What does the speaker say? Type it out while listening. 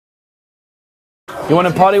You want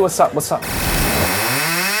to party? What's up? What's up?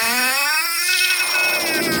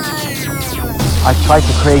 I try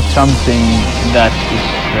to create something that is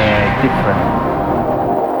different.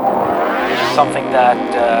 Something that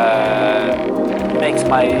makes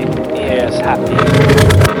my ears happy.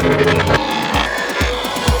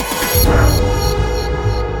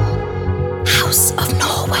 House of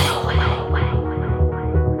Norway.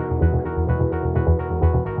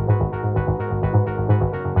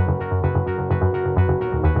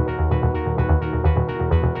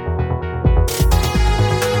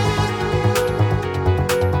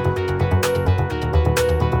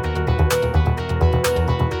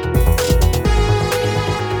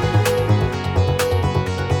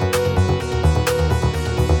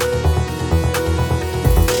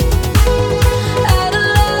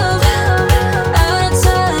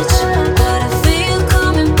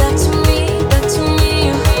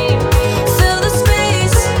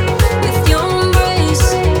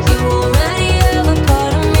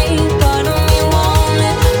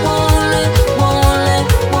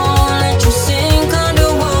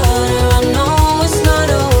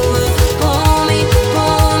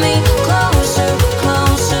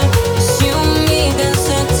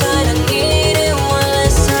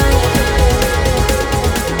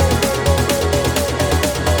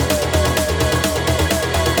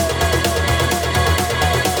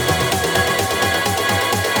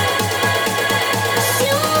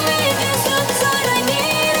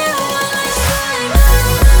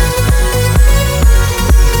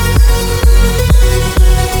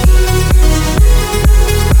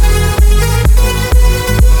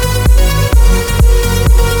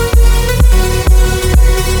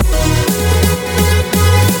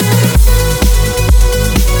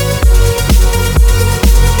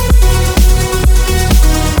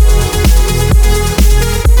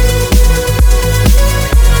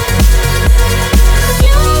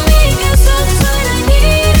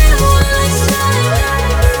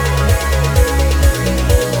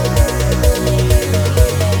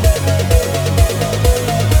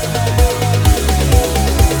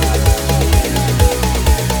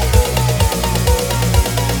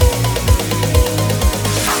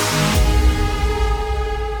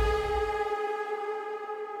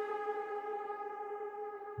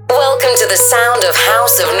 Welcome to the sound of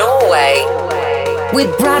House of Norway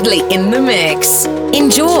with Bradley in the mix.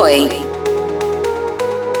 Enjoy.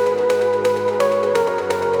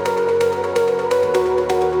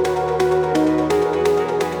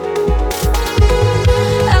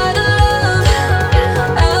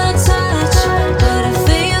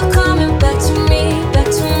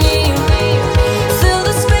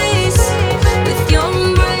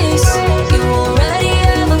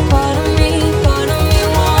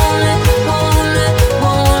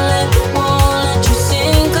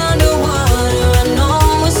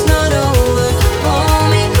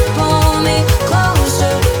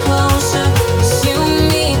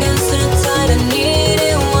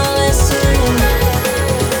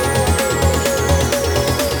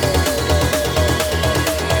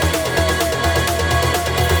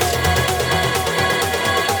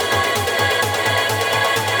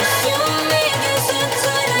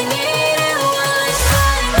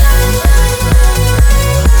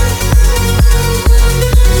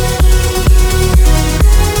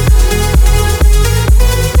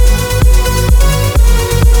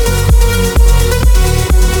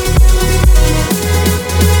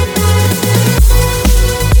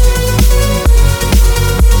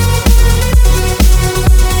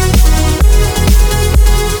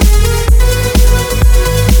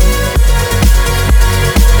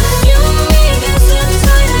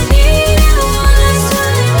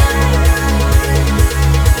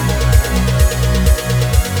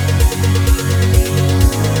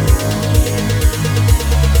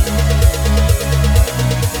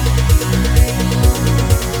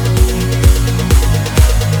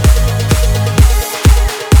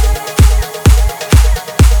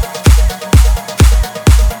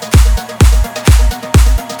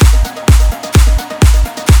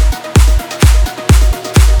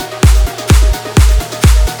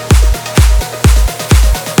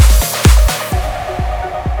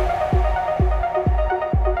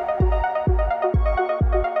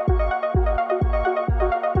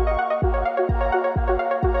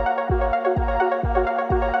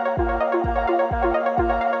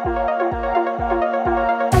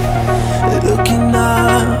 Looking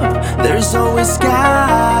up, there's always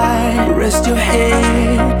sky. Rest your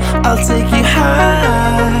head, I'll take you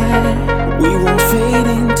high. We won't fade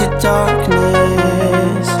into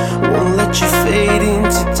darkness, won't let you fade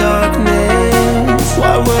into darkness.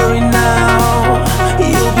 Why worry now?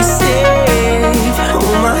 You'll be safe.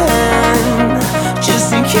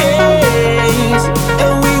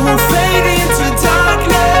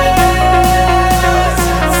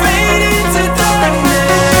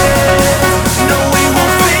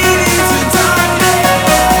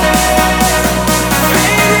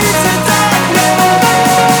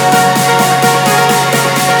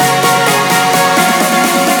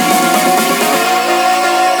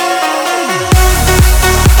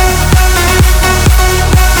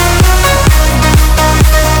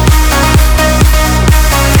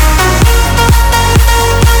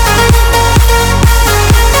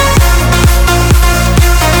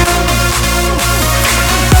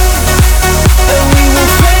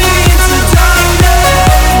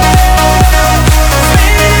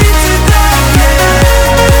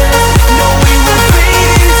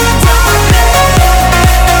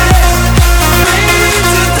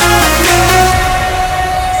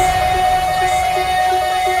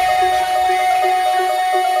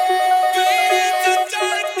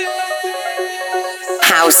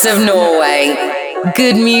 House of Norway.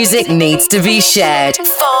 Good music needs to be shared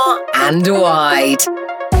far and wide.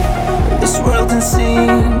 This world can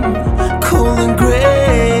seem cool and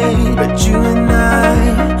great, but you and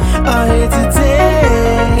I are here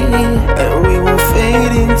today, and we won't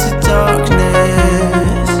fade into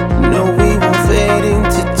darkness. No, we won't fade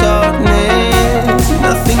into darkness.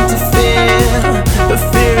 Nothing to fear, but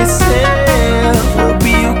fear itself. We'll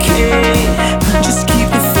be okay, just keep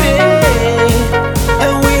the faith,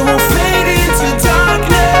 and we won't fade into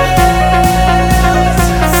darkness.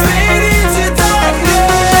 Fade into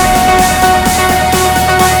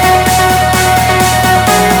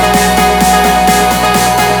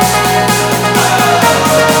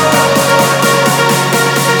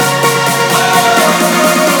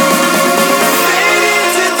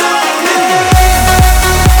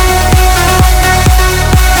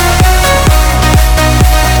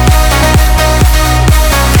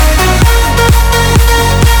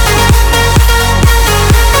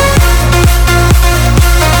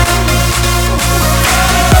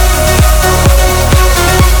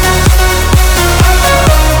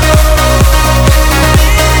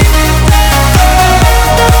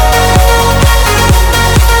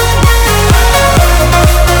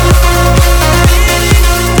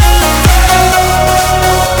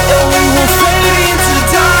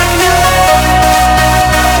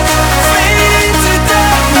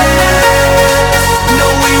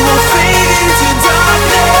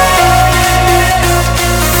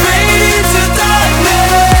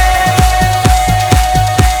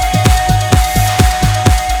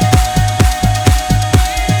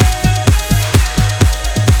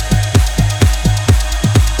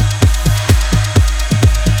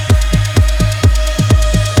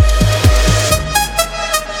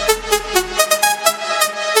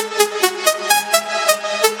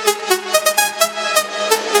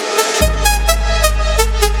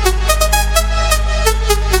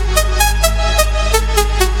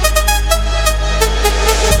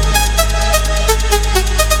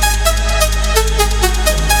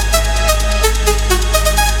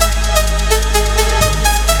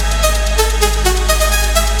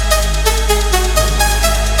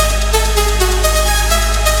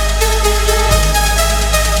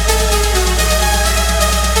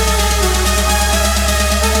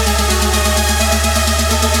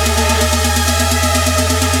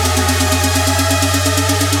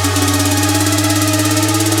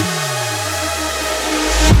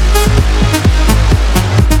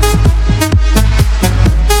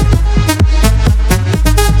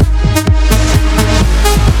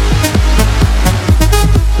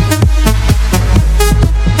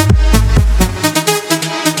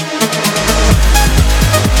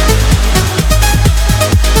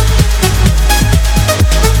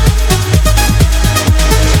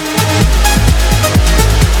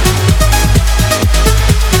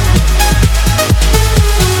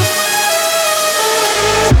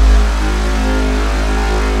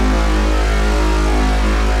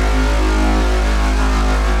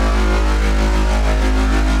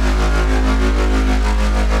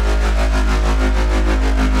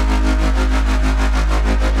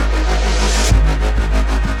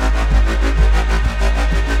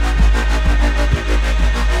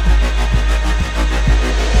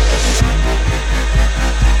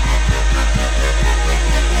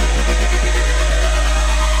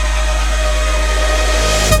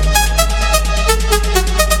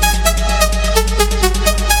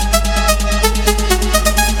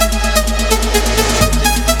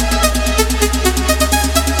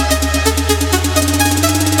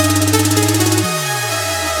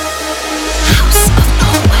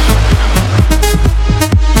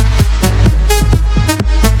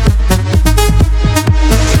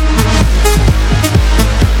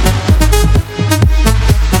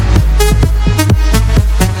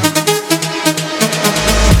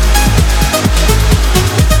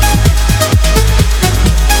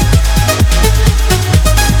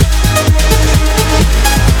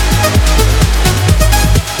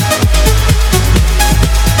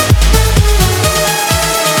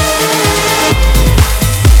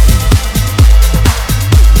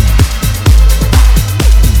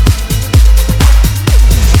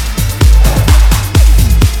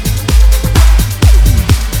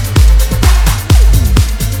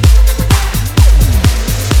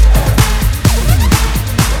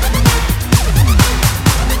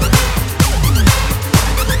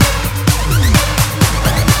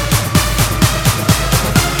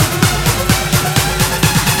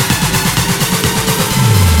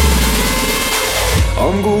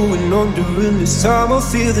During this time I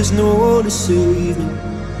feel there's no one to save me.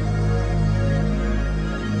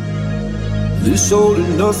 This all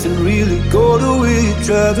and nothing really got away,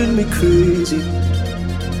 driving me crazy.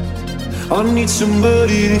 I need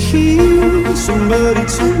somebody to hear, somebody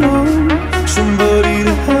to know, somebody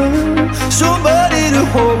to have, somebody to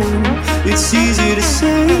hold. It's easy to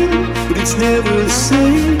say, but it's never the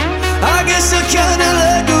same. I guess I kinda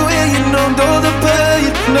like the way you numbed all the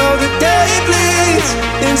pain. Now the day bleeds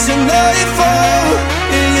into nightfall,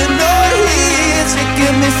 and you're not here to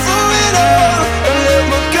get me through it all. I let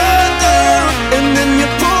my guard down, and then you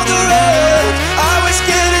pulled the rug. I was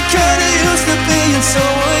getting kinda used to being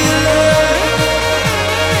someone you love.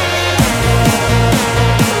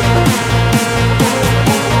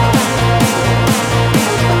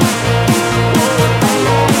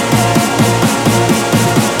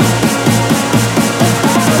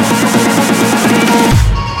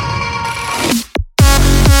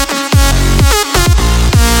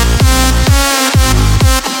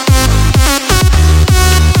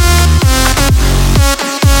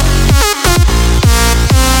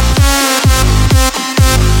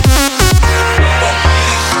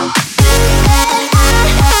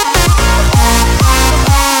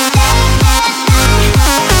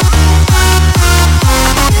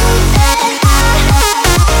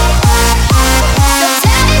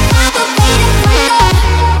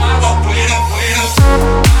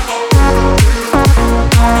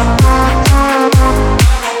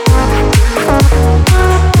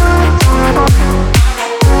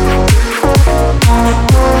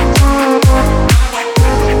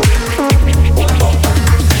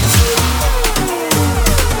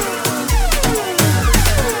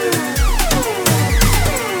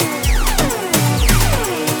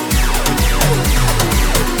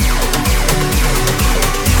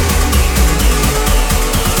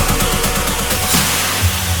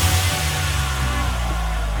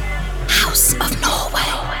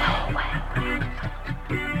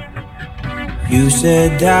 You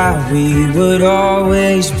said that we would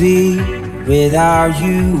always be. Without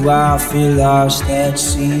you I feel lost at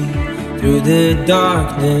sea. Through the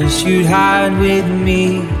darkness you'd hide with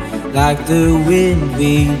me. Like the wind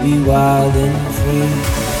we'd be wild and free.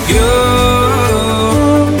 You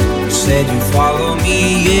said you'd follow me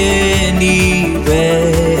anywhere.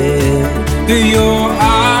 Through your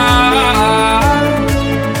eyes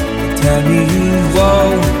tell me you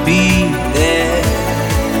won't be there.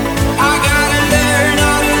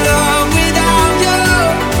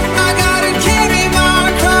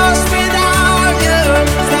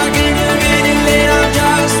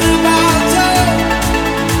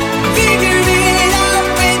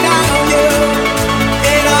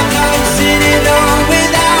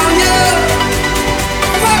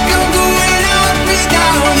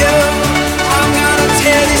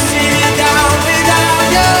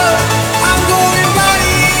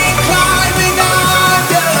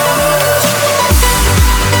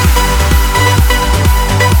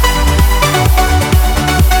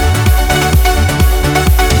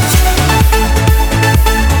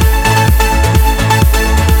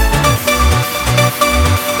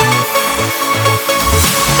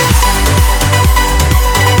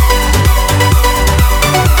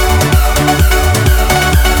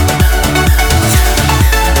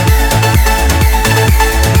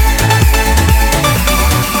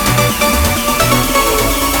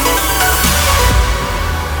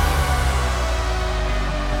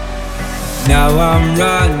 Now I'm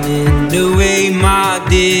running away, my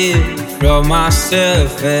dear, from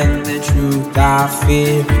myself and the truth I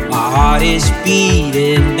fear. My heart is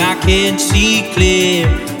beating, I can't see clear.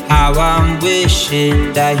 How I'm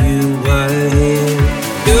wishing that you were here.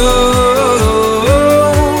 You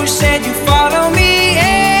said you follow me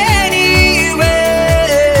anywhere.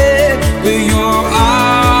 With your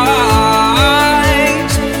eyes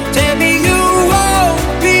tell me you won't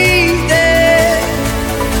be there.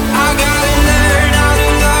 I gotta learn how to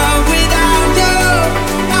love without you.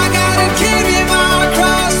 I gotta carry my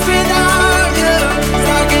cross without you.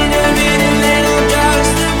 Stuck in a minute and I'm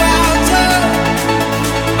just about to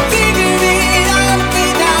figure it out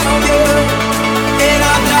without you. And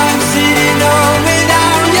I'm done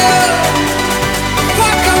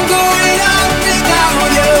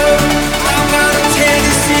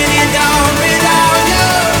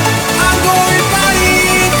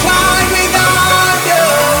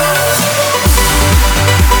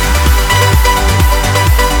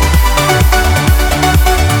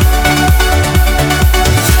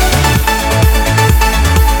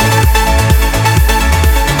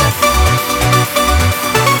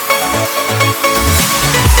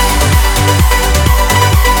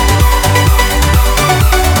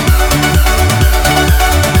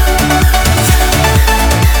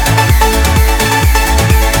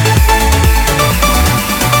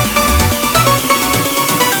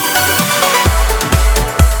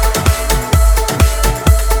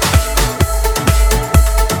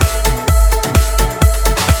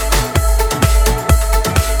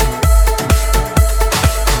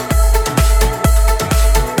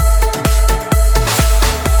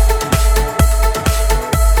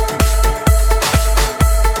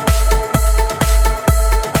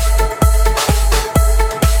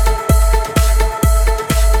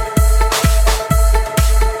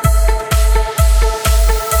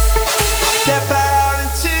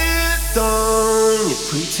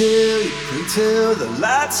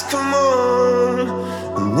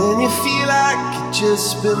and then you feel like you've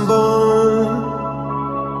just been born.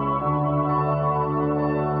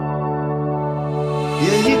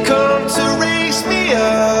 Yeah, you come to raise me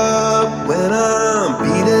up when I'm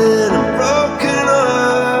beaten and broken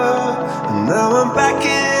up, and now I'm back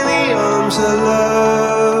in the arms of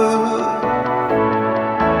love.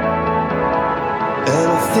 And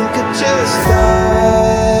I think I just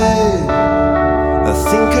died. I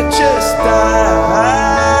think I just died.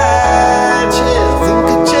 Yeah, I think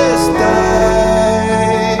I just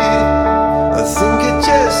died. I think I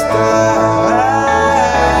just died.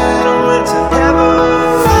 I went to heaven.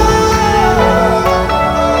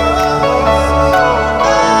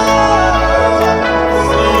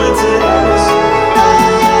 I went to heaven.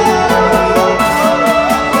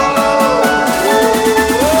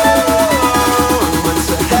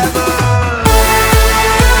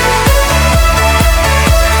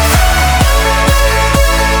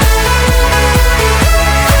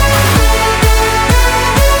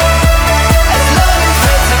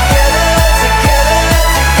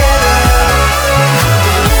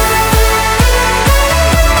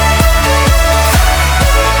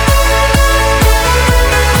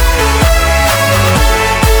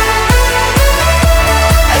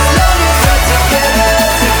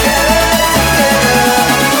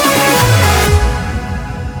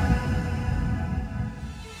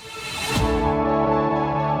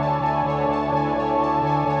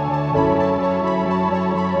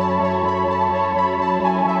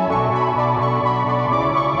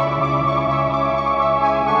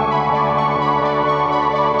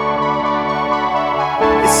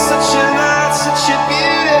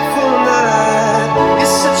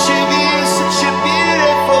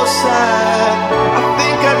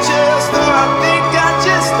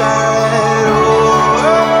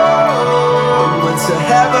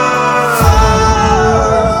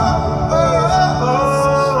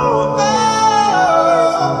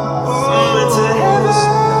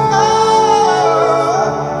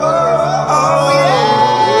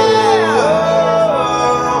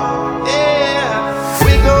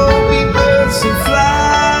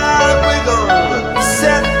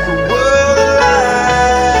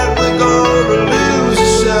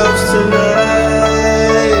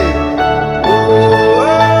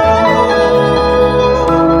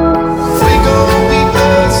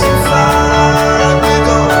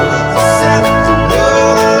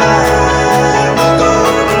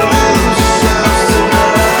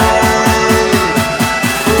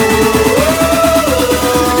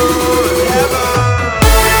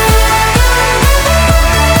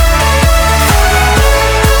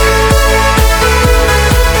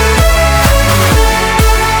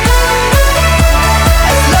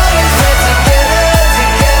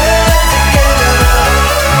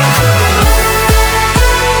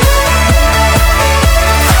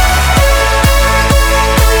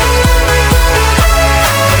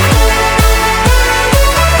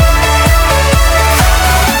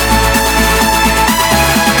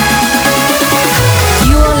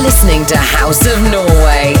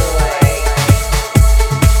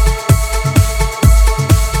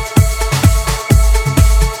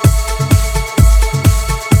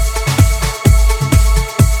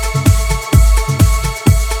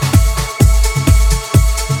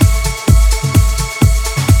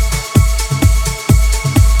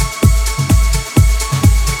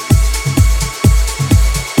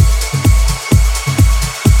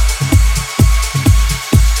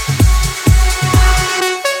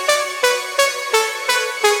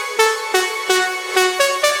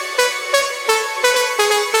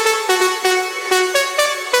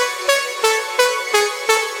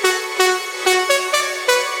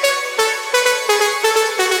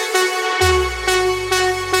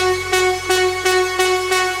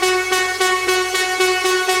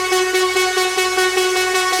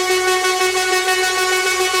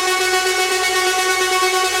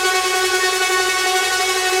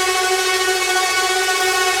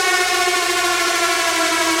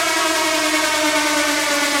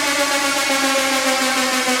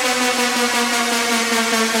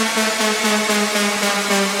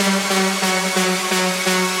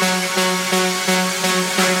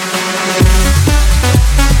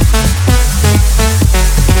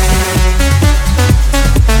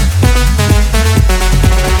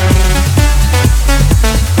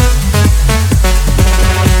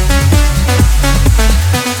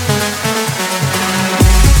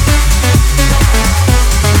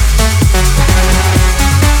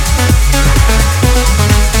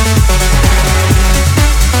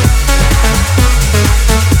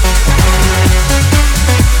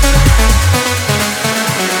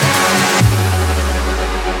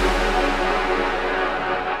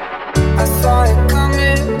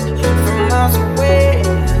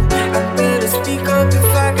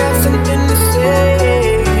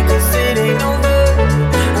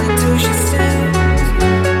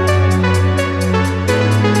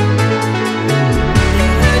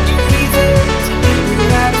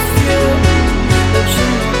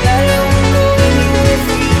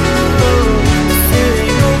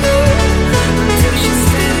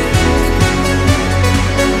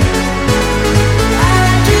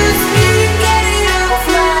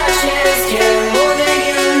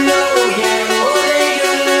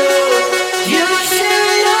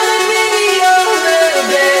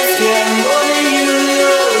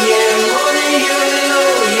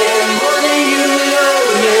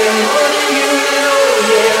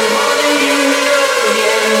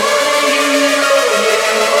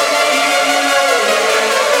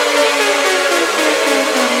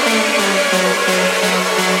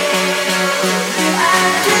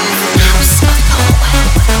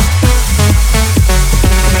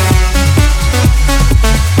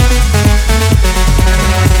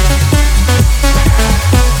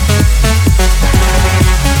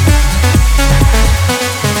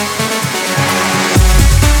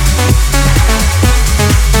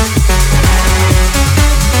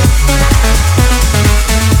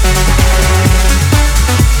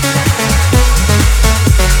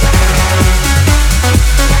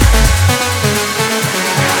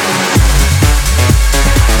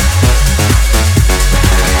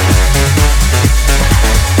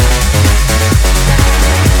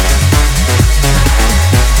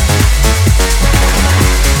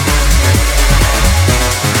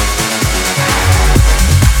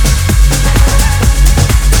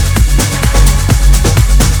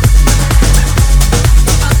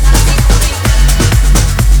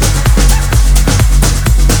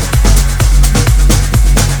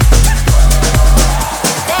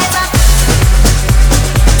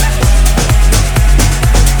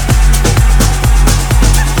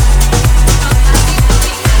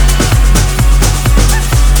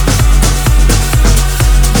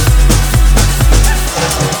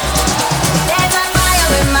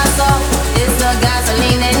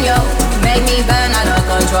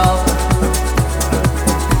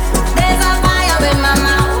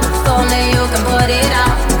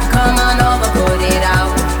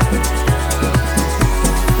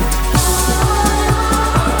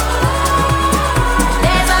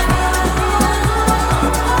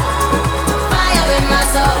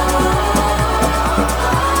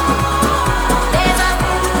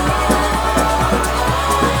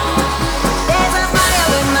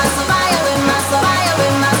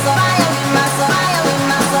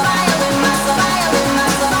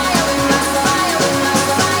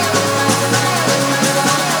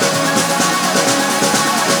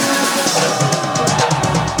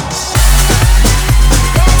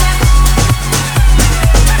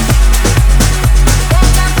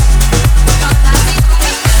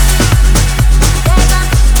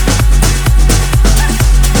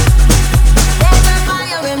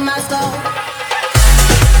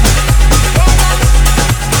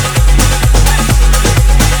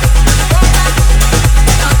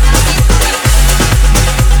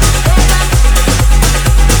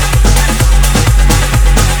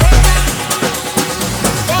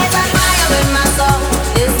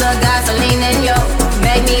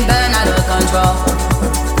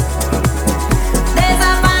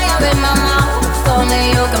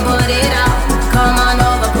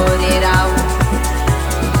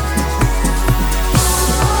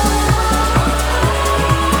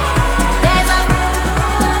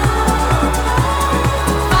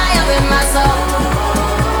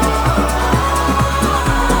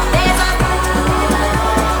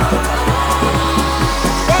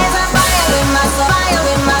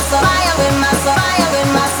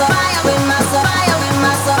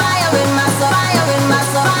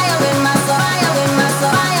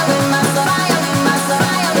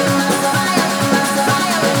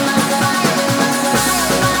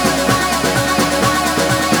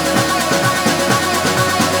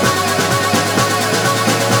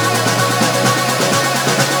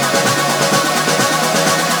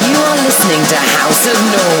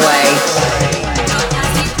 of Norway.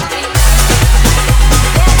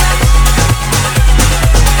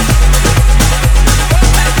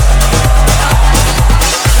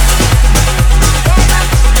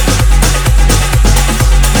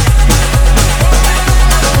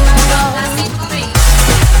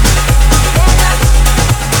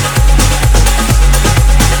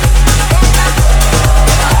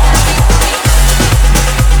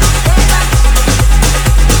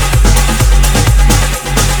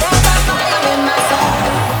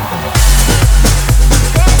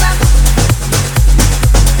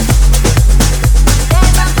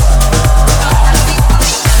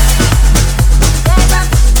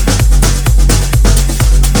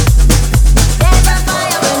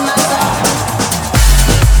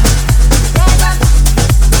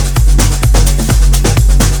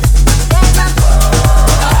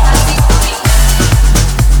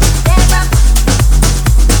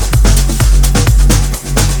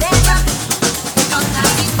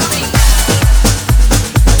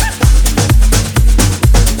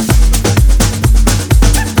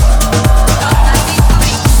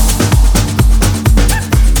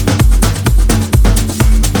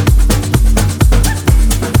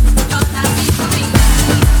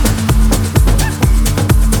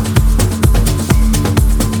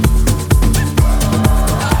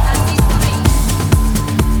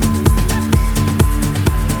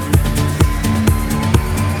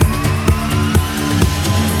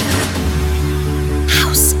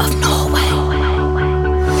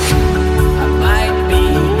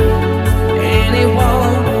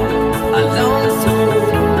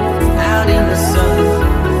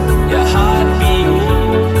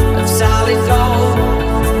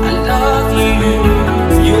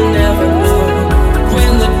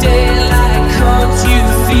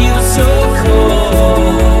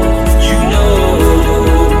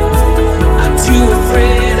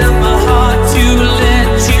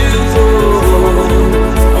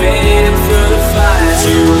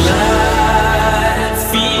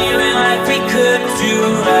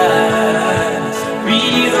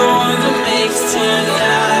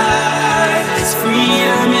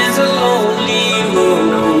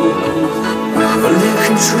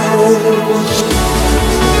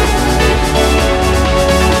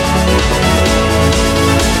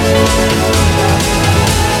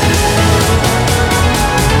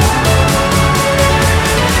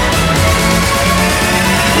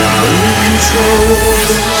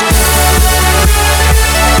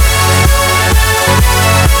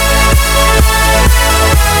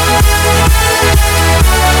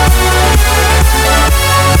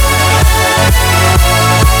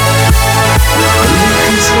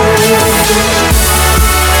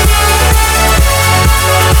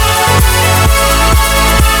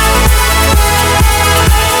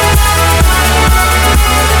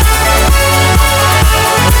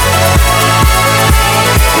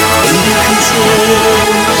 Control.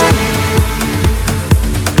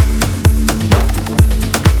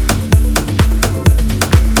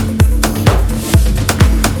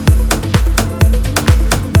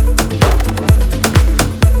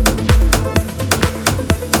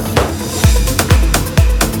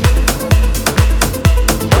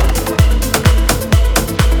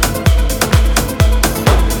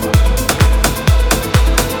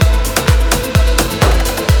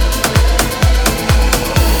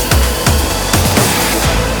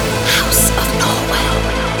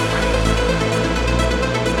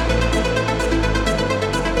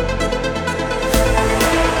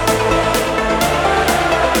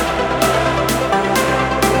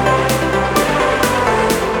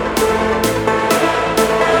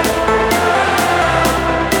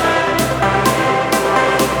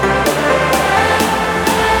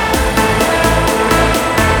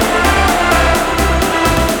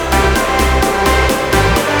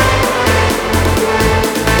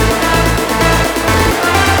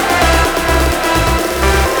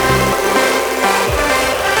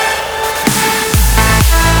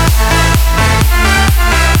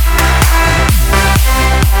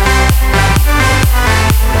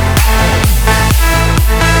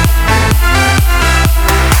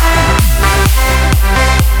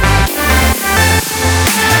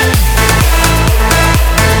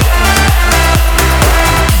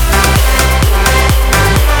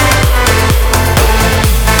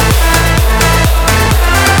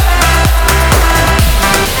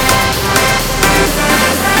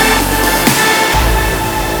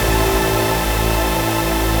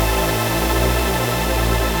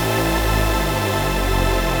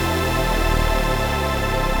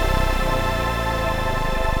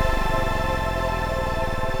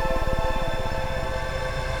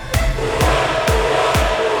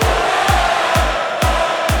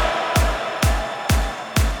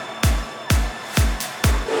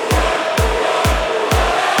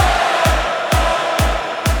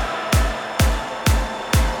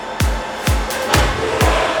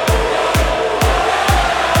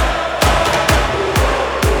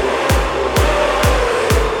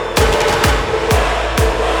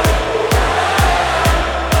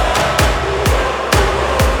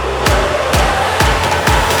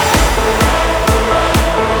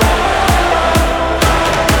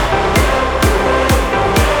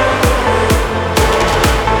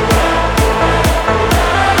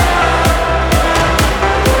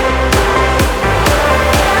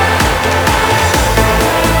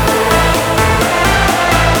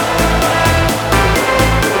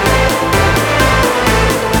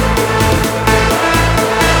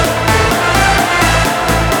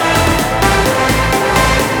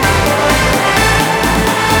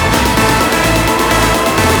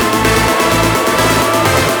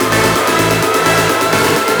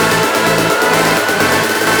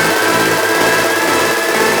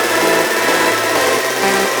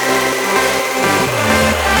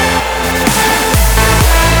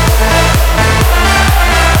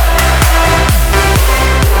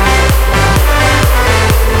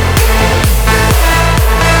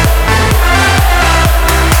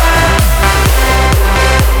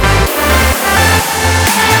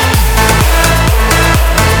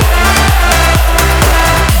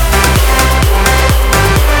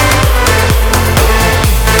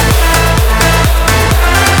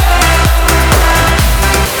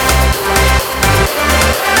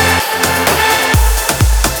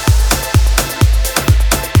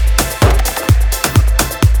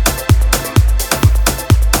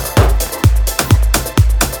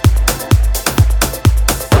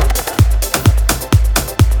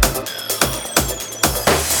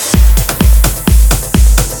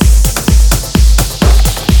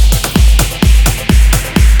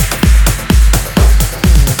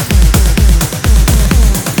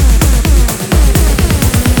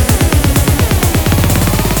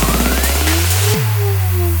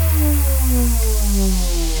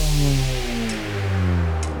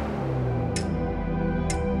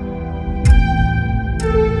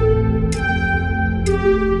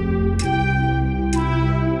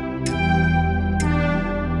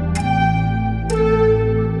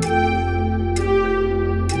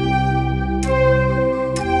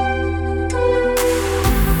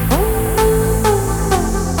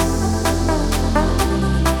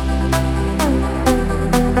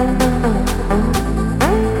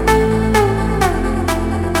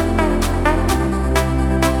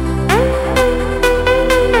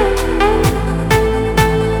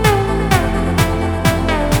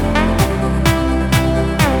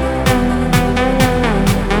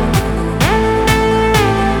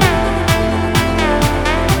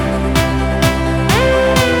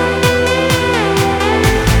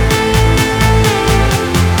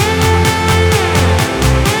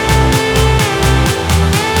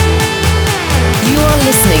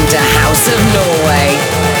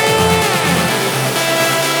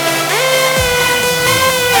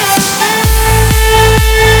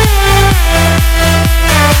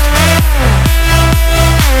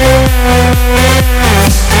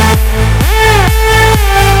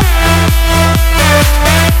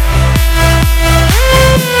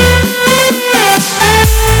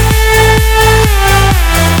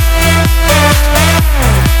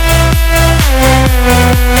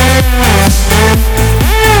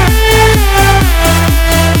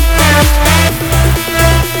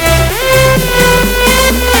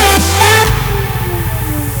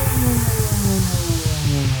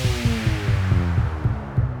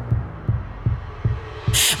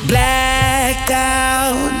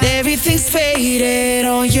 Everything's faded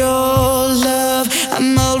on your love.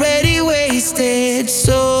 I'm already wasted,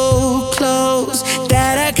 so close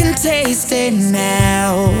that I can taste it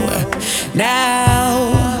now.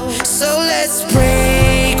 So let's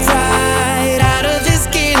break right out of this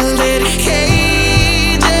gilded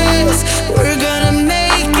cages. We're gonna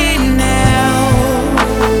make it now.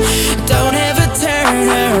 Don't ever turn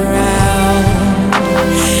around.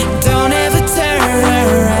 Don't ever turn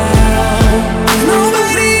around.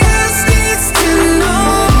 Nobody else needs to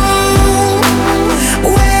know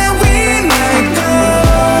where we might go.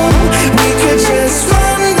 We could just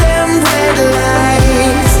run them red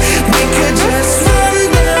lights. We could just run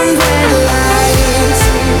them red lights.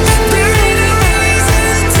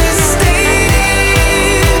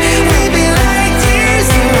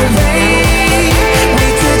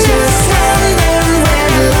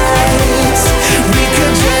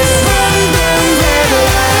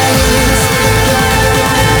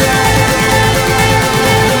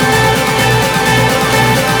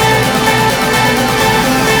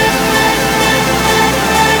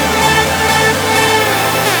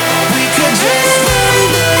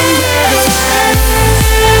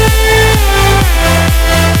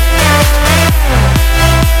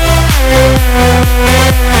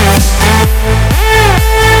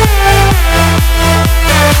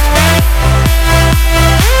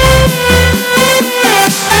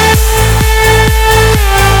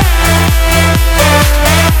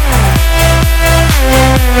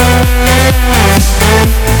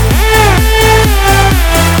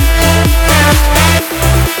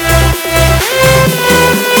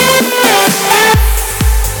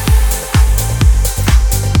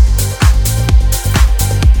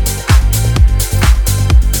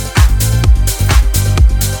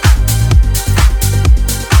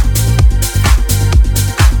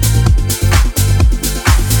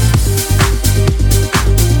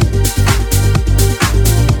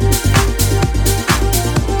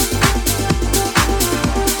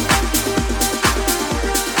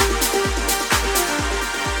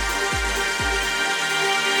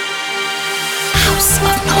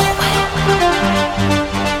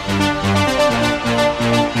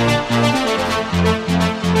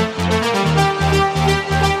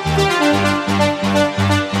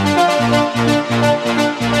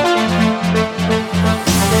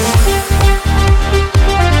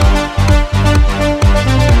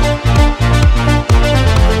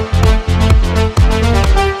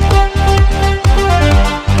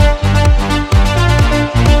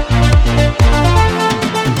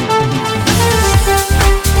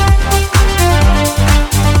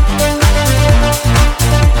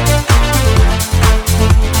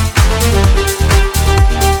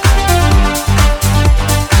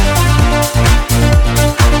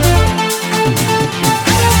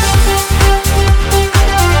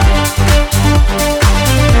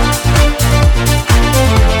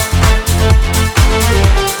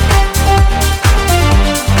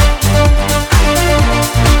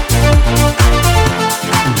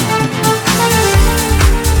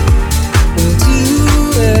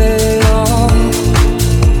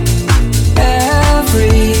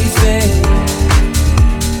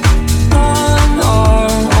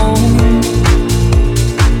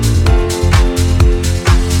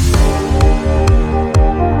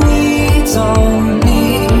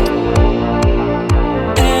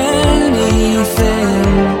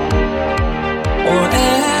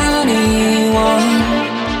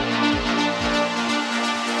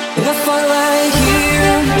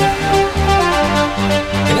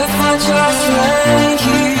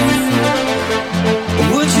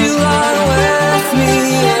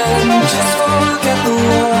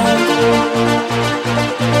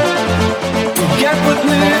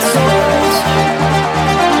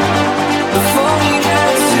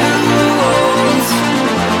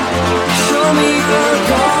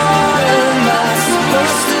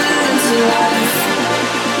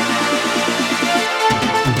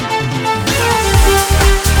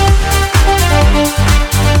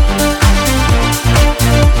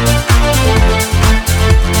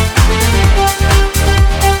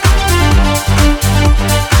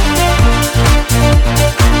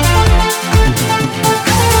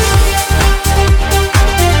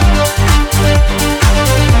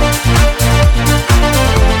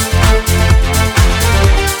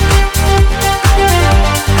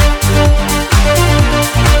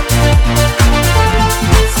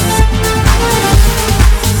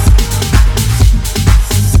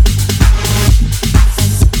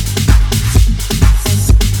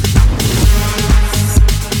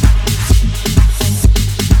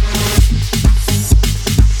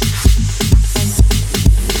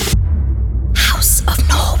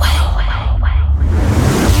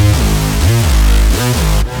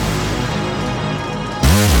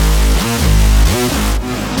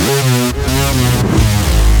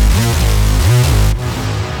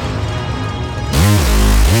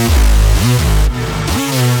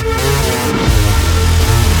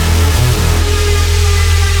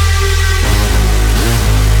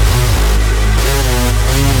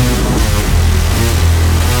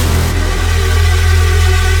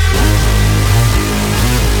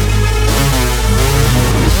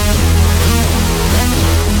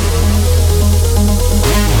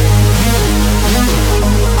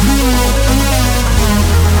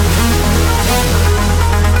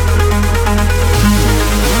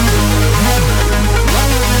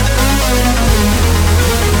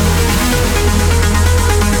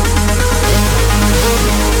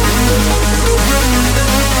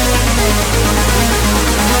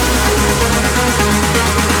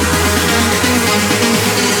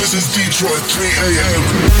 is Detroit, 3 a.m.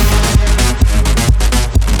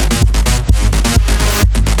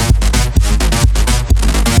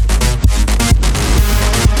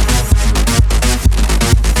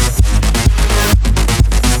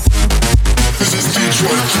 This is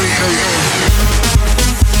Detroit, 3 a.m.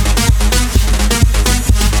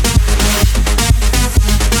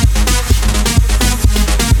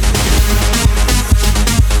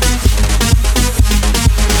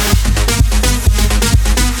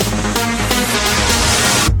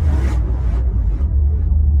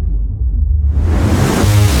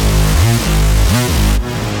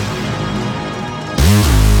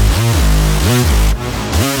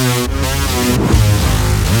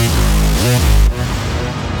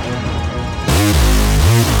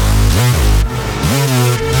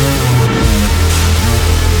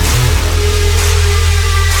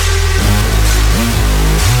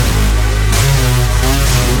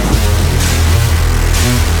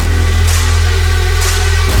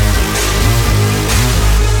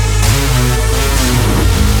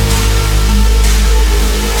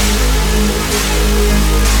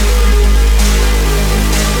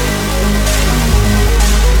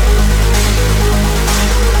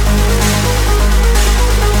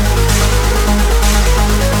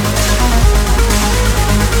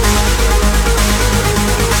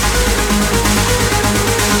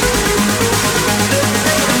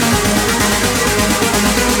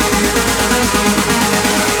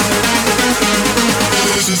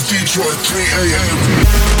 Detroit, 3 a.m.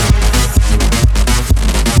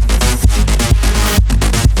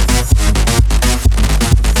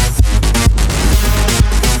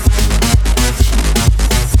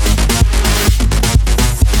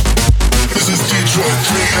 This is Detroit,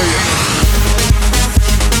 3 a.m.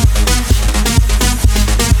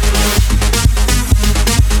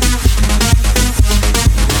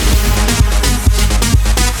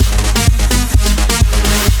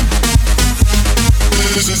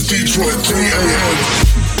 This is Detroit, 3 a.m.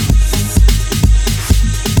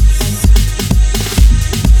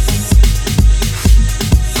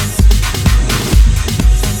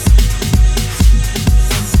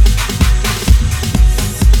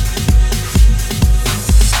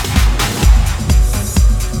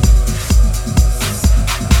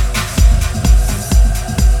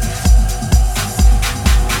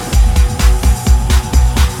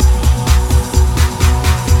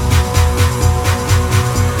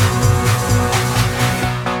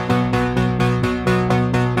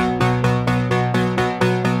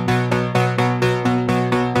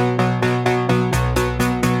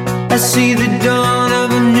 I see the dawn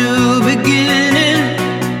of a new beginning.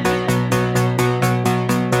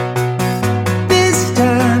 This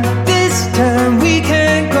time we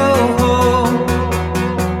can't go home.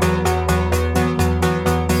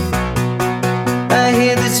 I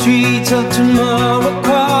hear the streets of tomorrow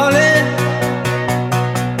calling.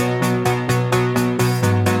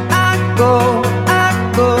 I go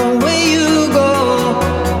where you go.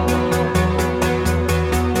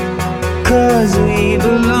 'Cause we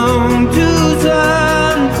belong to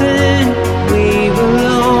something. We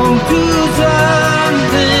belong to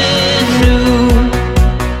something new.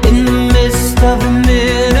 In the midst of the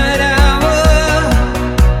midnight hour,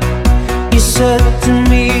 you said to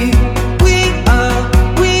me, we are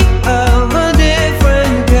a different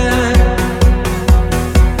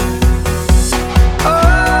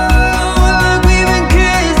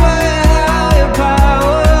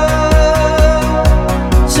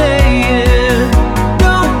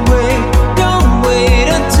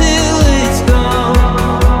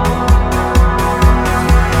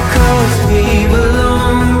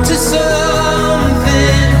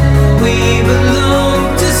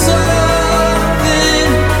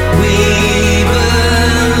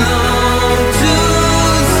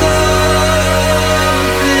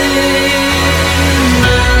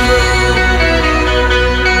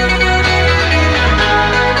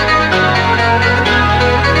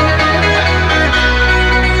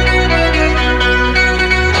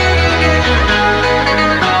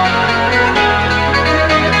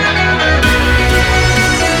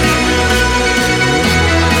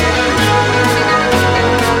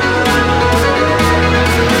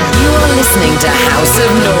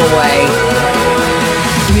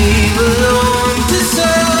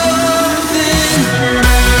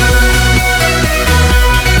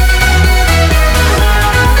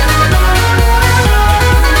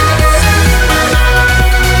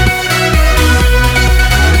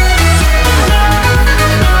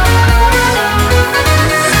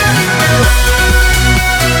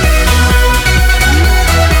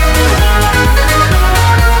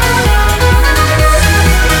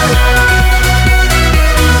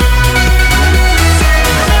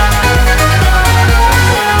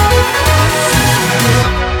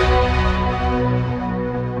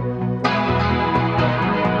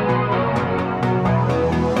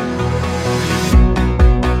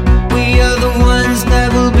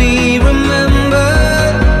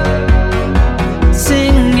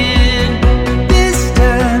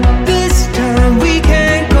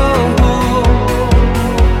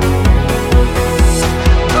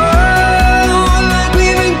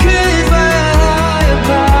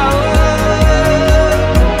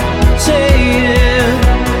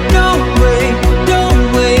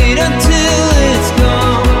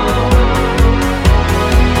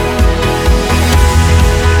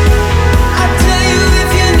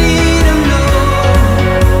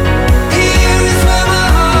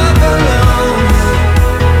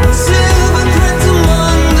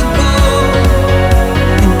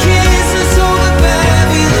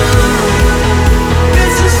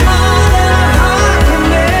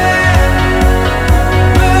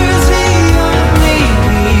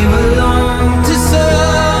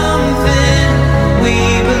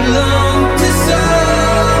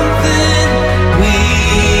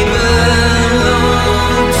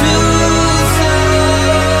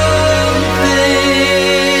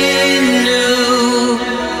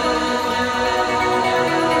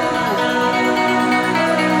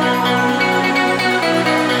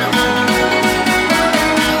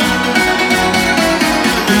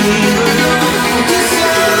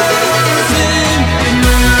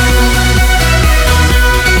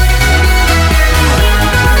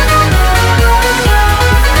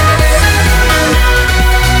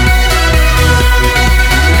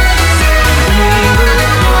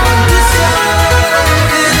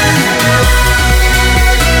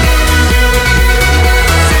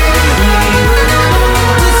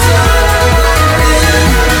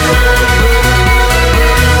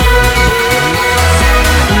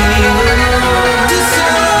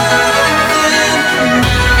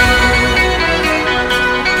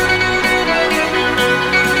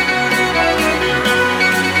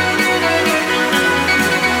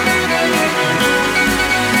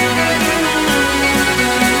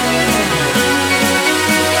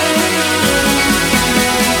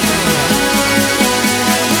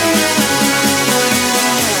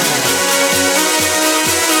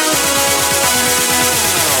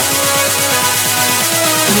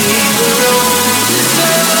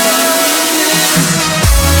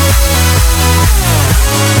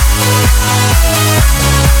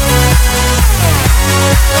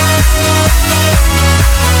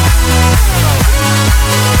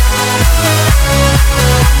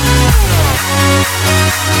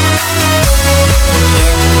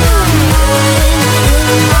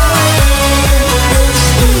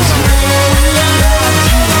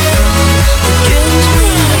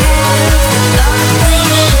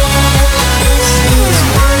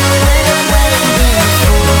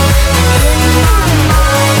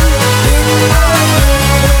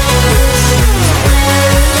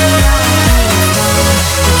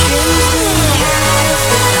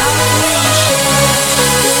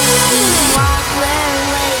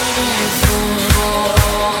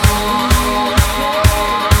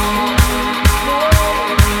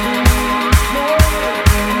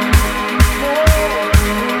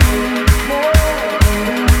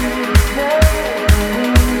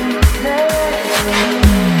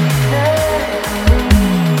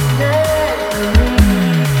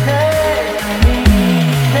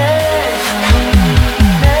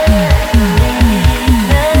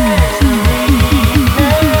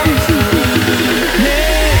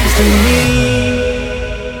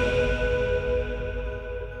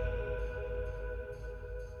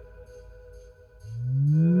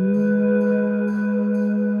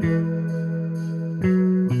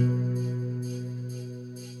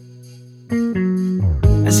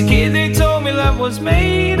As a kid they told me love was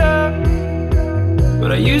made up,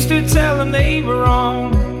 but I used to tell them they were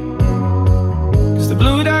wrong. Cause the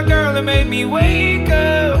blue dot girl that made me wake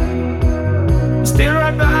up is still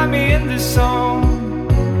right behind me in this song.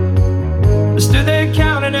 I stood there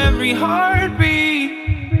counting every heartbeat,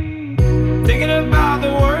 thinking about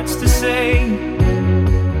the words to say,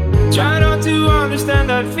 trying not to understand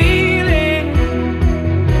that feeling.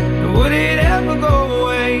 Would it ever go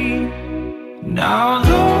away? Now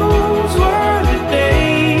those were the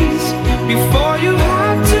days before you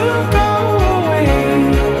had to go away.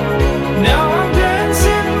 Now I'm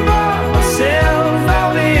dancing by myself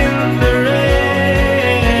out in the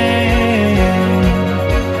rain.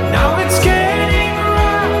 Now it's getting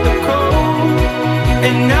rather cold,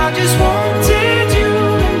 and I just wanted you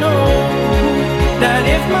to know that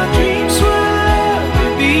if my dreams will ever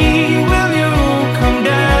be, will you come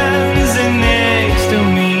dancing next to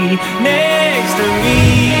me? Next to me.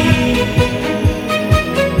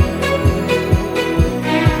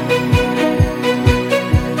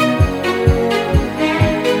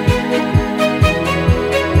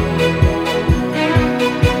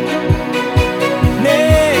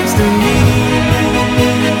 Next to me.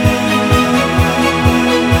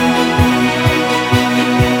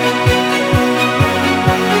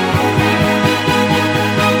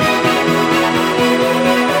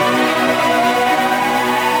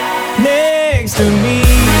 Next to me.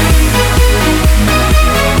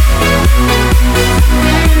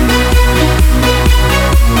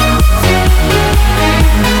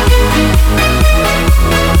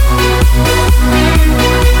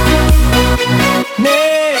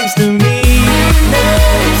 Next to me. Next to me. Next to me.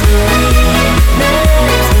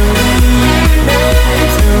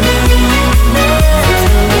 Next to me. Next to me.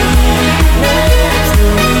 Next to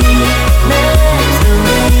me. Next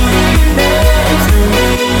to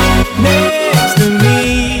me. Next to me.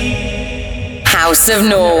 House of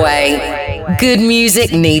Norway. Good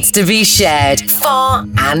music needs to be shared far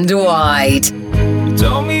and wide. You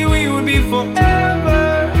told me we would be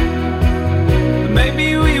forever, but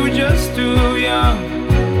maybe we were just too young.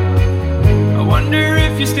 I wonder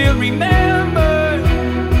if you still remember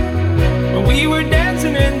when we were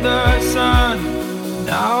dancing in the sun.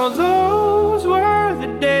 Now those were the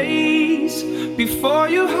days before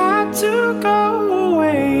you had to go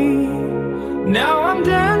away. Now I'm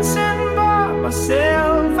dancing by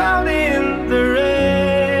myself out in the rain.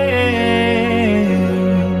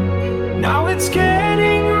 Now it's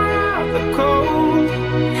getting rather cold,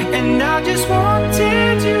 and I just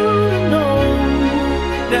wanted you to know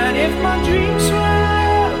that if my dreams will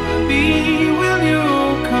ever be, will you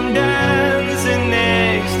come dancing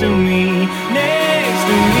next to me, next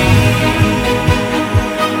to me?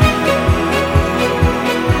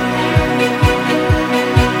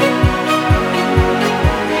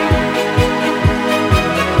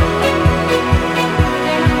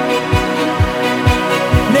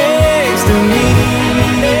 Next to me,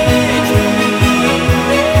 next to me,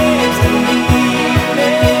 next to me.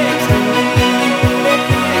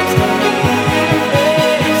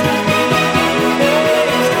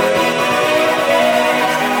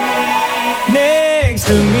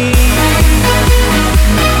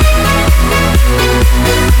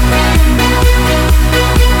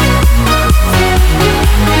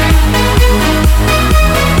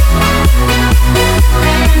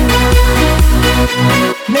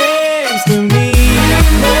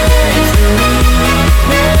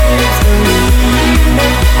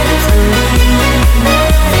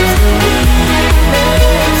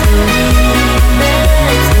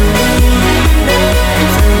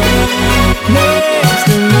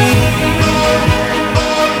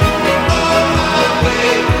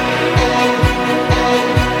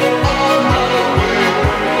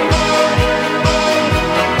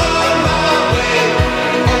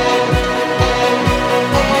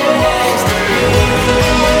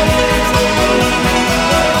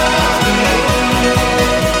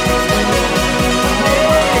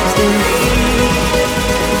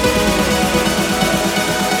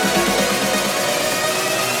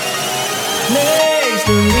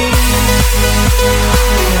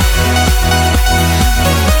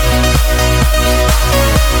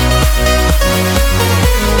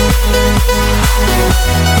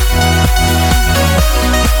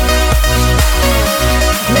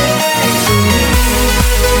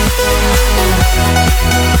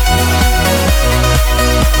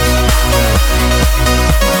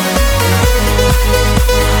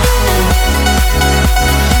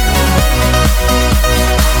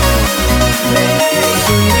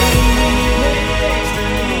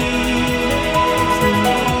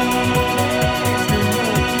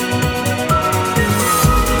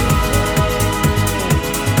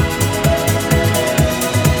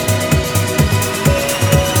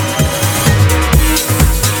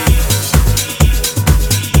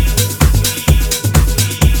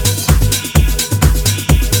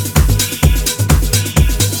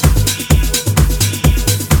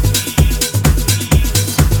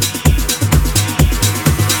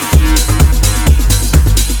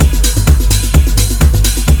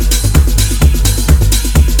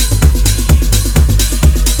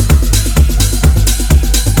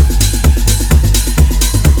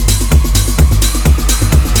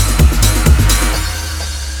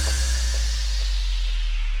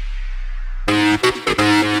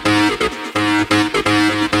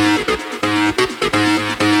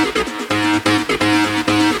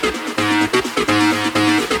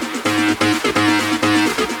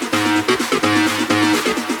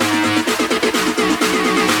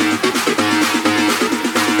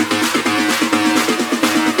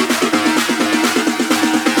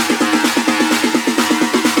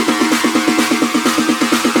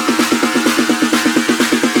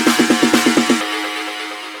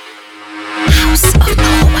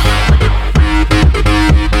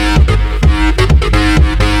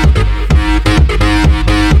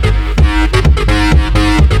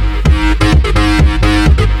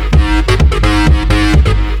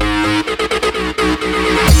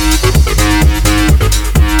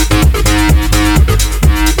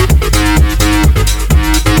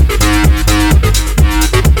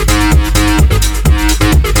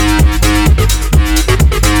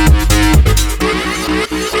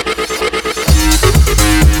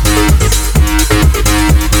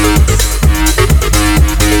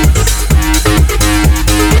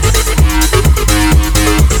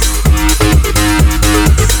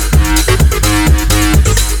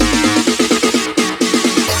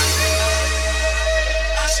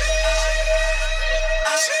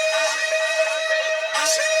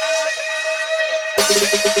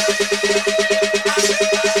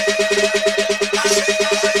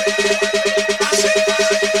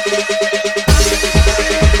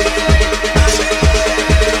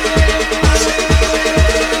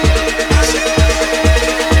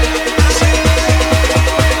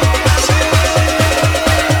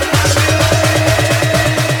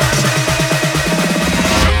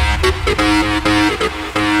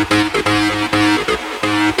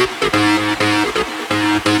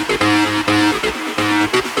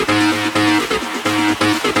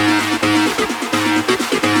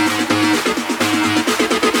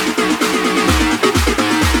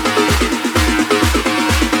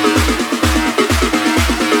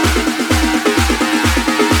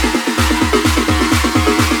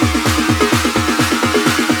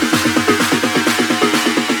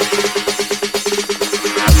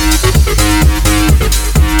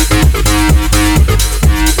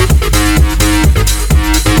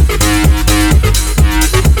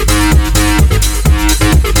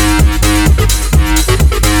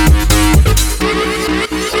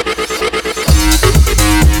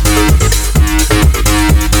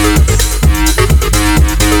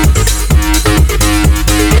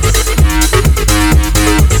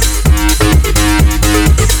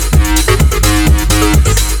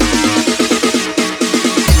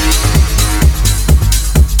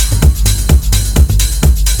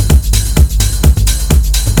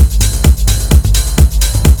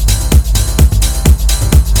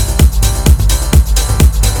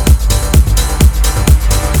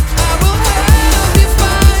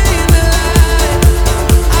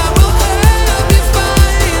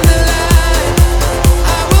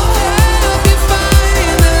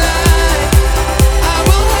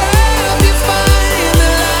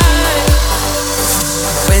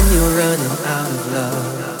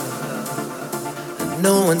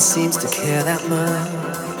 one seems to care that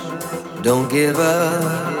much. Don't give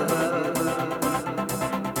up.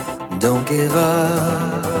 Don't give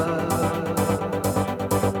up.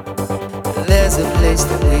 There's a place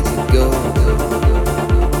that we could go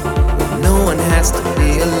where no one has to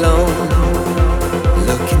be alone.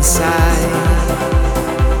 Look inside,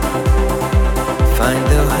 find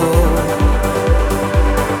the hope.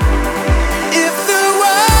 If the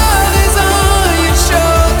world is on your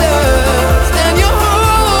shoulders and you're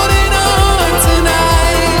holding on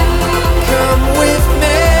tonight, come with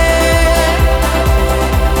me.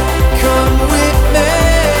 Come with me.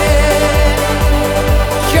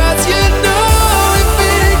 'Cause you know if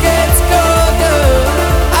it gets colder,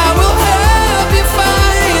 I will help you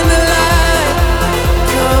find the light.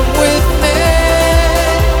 Come with me.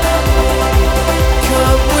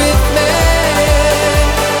 Come with me.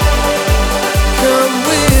 Come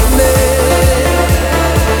with me.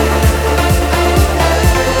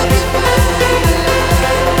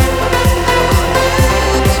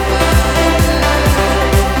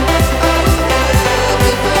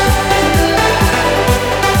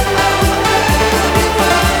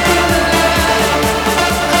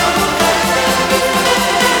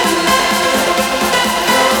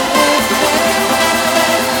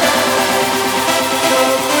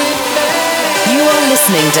 You are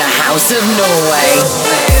listening to House of Norway.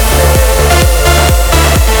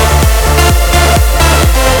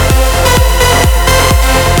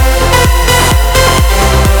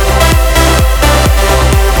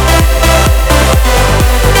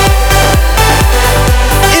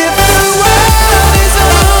 If the world is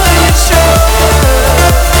on your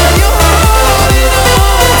shoulders and you're holding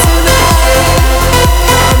on tonight,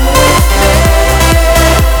 come with me.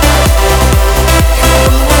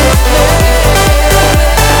 Come with me.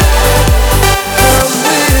 Come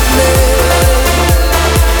with me.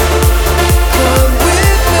 Come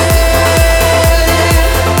with me.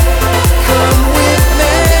 Come with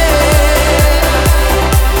me.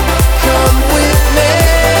 Come with me.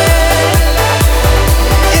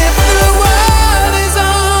 If the world is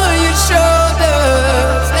on your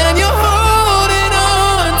shoulders and you're holding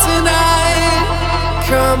on tonight,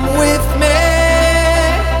 come with me.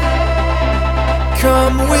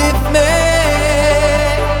 Come with me.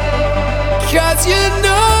 'Cause you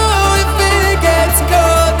know if it gets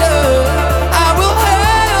colder, I will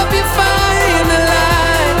help you find the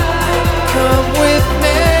light. Come with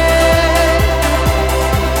me.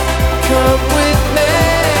 Come with me.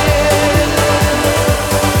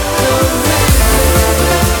 Come with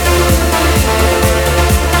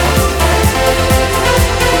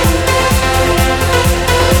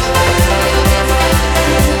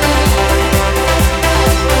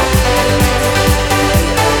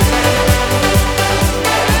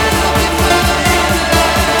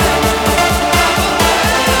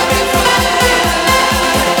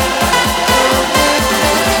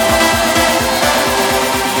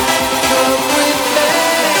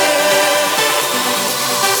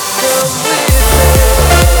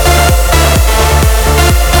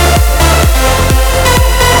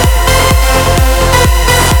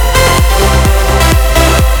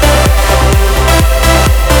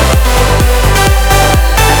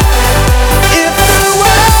If the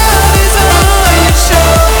world is on your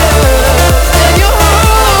shoulders and you're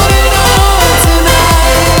holding on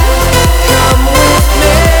tonight, come with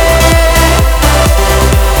me.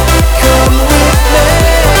 Come with me.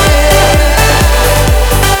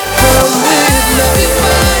 Come with me.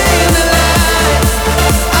 Find the light.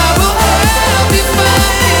 I will help you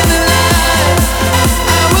find the light.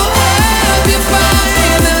 I will help you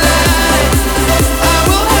find the light. I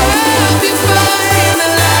will help you find the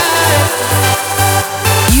light.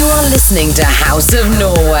 You are listening to House of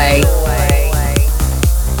Norway.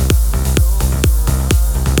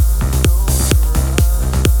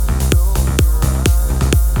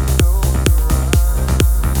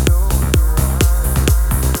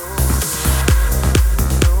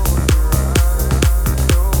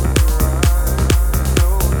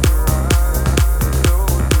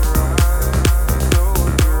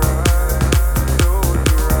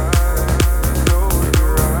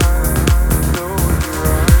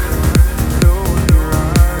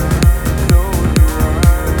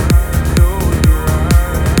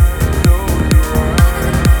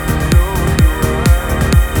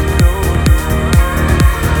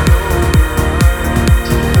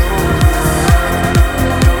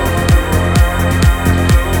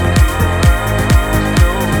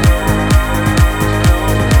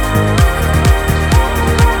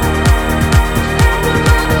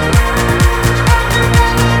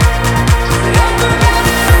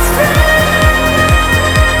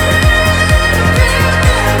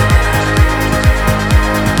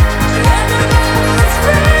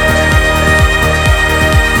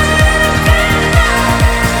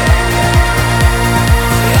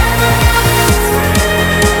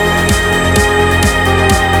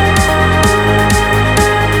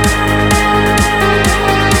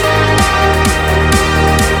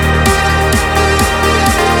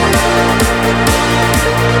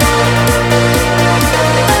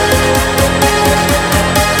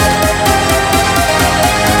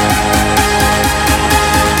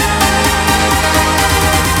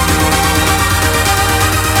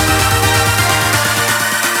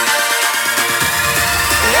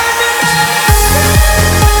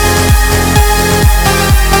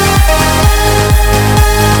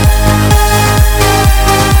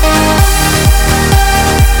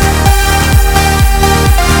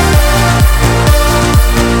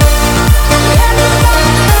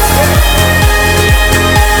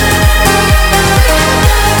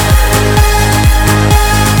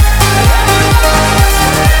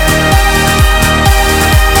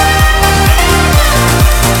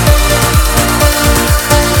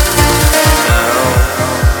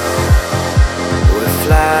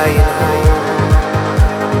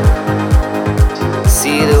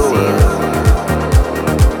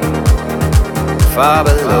 far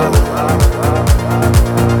below.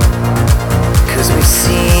 'Cause we've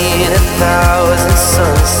seen 1,000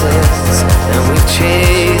 sunsets, and we've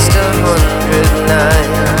chased 100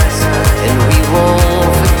 nights, and we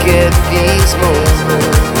won't forget these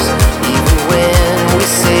moments, even when we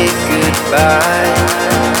say goodbye.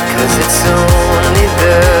 'Cause it's only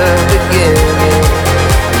the beginning,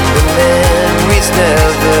 and the memories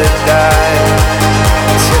never die.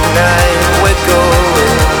 Tonight we're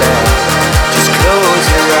going out, just close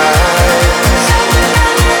your eyes.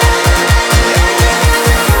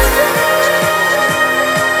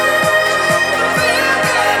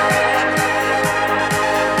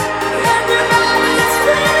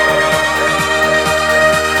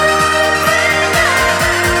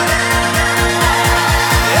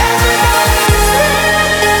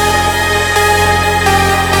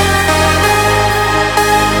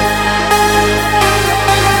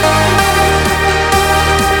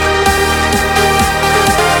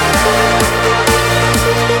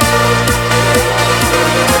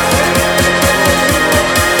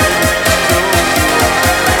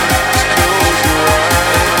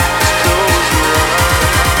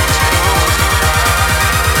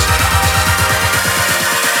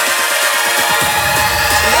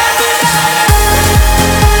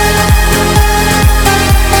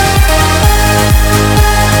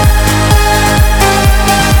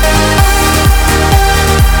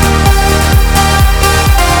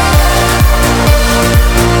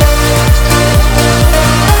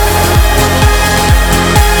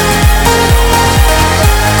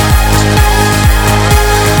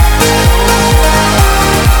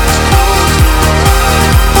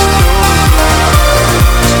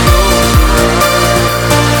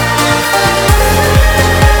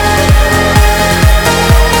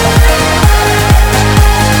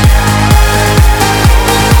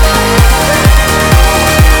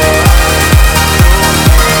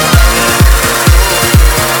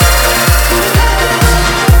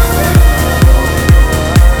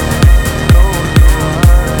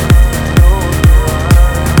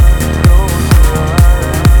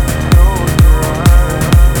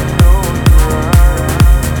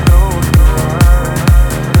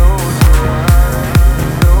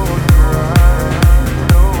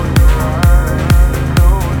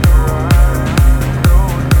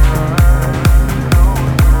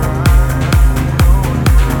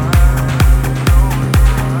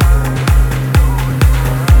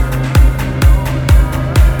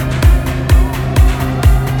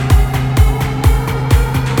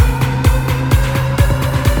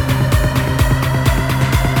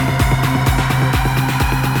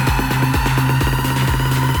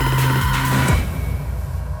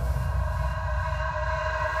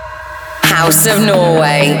 House of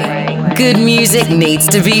Norway. Good music needs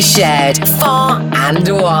to be shared far and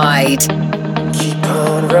wide. Keep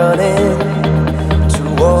on running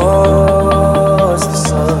towards the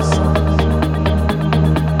sun.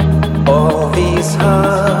 All these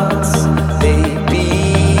hearts, they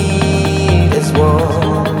beat as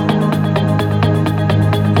one.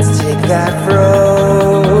 Let's take that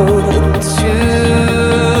road into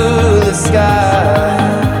the sky.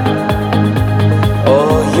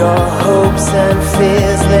 All your hopes and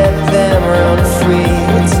fears, let them run free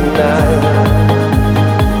tonight.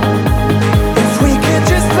 If we could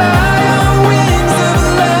just fly on wings of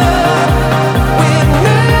love,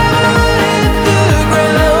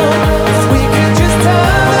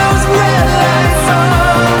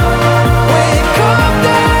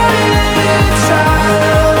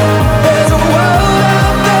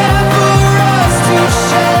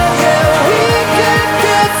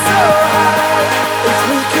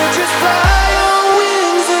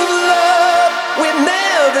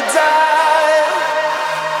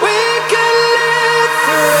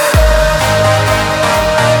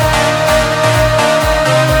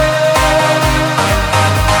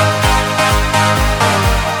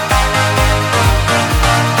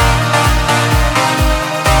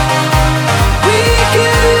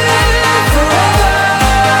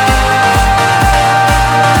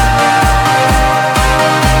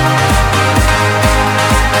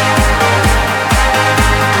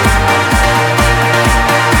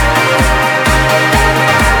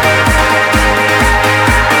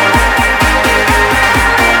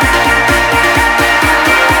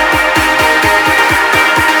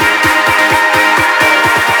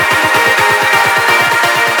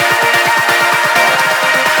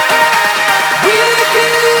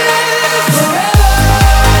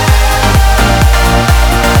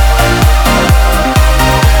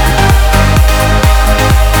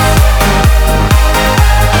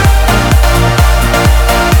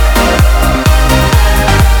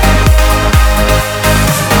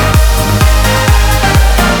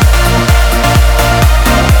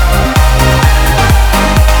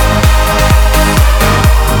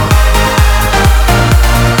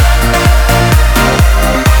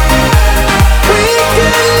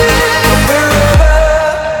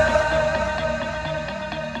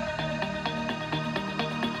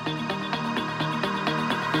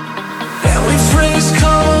 erase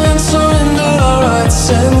color and surrender our rights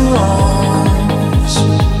and wrongs?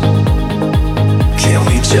 Can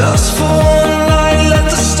we just for one night let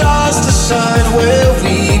the stars decide where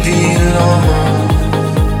we belong?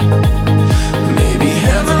 Maybe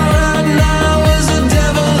heaven right now is a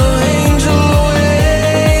devil or angel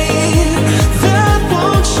away. That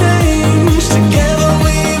won't change. Together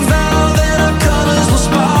we vow that our colors will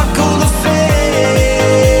sparkle the fame.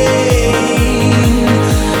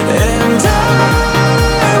 And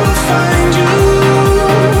I will find you.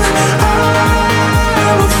 I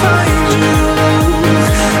will find you.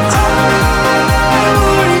 I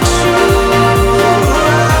will reach you.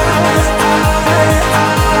 I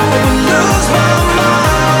will lose my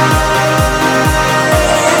mind.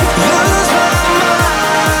 Lose my mind. Lose my mind.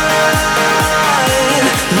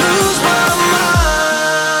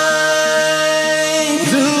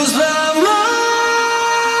 Lose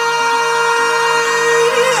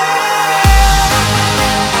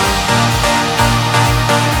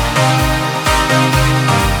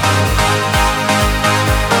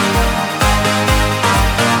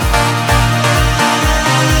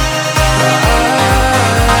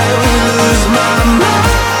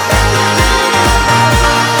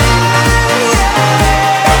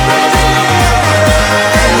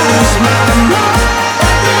my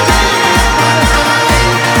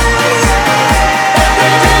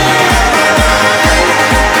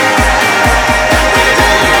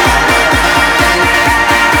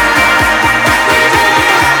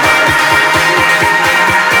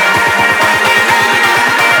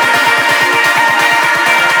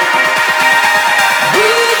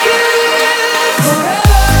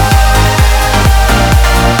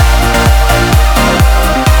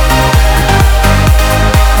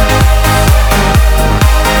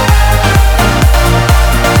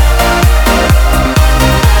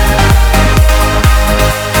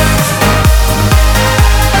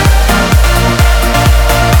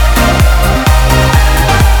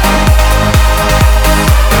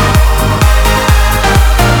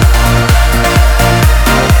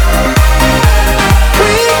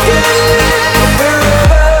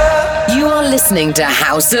Listening to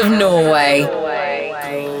House of Norway.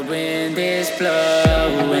 Cold wind is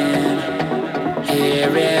blowing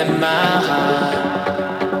here in my heart.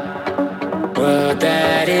 World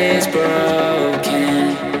that is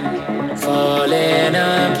broken, falling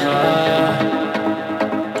apart.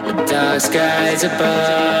 Dark skies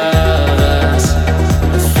above us.